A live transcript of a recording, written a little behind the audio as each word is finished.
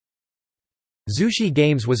Zushi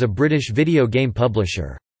Games was a British video game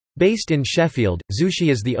publisher. Based in Sheffield, Zushi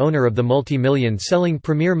is the owner of the multi-million-selling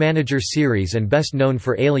Premier Manager series and best known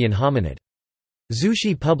for Alien Hominid.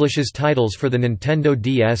 Zushi publishes titles for the Nintendo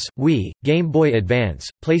DS, Wii, Game Boy Advance,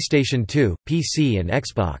 PlayStation 2, PC and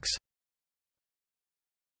Xbox.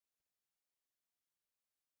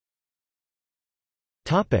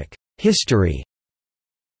 History.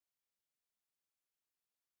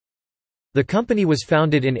 The company was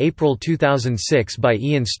founded in April 2006 by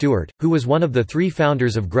Ian Stewart, who was one of the three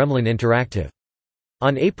founders of Gremlin Interactive.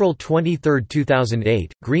 On April 23,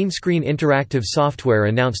 2008, Green Screen Interactive Software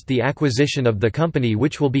announced the acquisition of the company,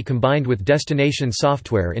 which will be combined with Destination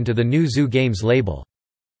Software into the new Zushi Games label.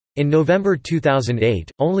 In November 2008,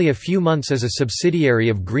 only a few months as a subsidiary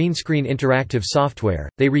of Green Screen Interactive Software,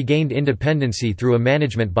 they regained independency through a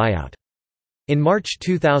management buyout. In March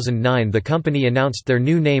 2009 the company announced their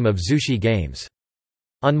new name of Zushi Games.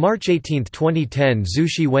 On March 18, 2010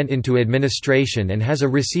 Zushi went into administration and has a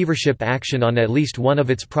receivership action on at least one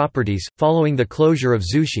of its properties. Following the closure of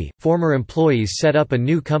Zushi, former employees set up a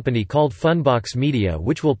new company called Funbox Media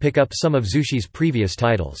which will pick up some of Zushi's previous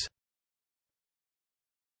titles.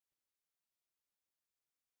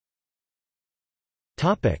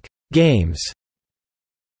 Games.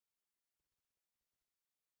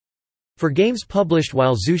 For games published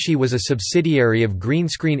while Zushi was a subsidiary of Green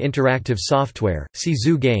Screen Interactive Software, see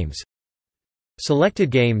Zushi Games.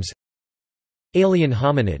 Selected games: Alien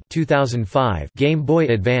Hominid 2005, Game Boy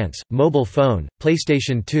Advance, mobile phone,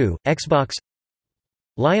 PlayStation 2, Xbox.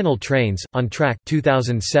 Lionel Trains On Track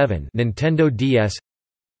 2007, Nintendo DS.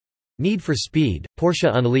 Need for Speed: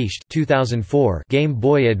 Porsche Unleashed 2004, Game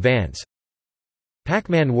Boy Advance.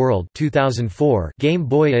 Pac-Man World 2004, Game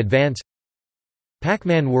Boy Advance.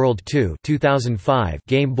 Pac-Man World 2 2005,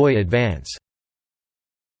 Game Boy Advance.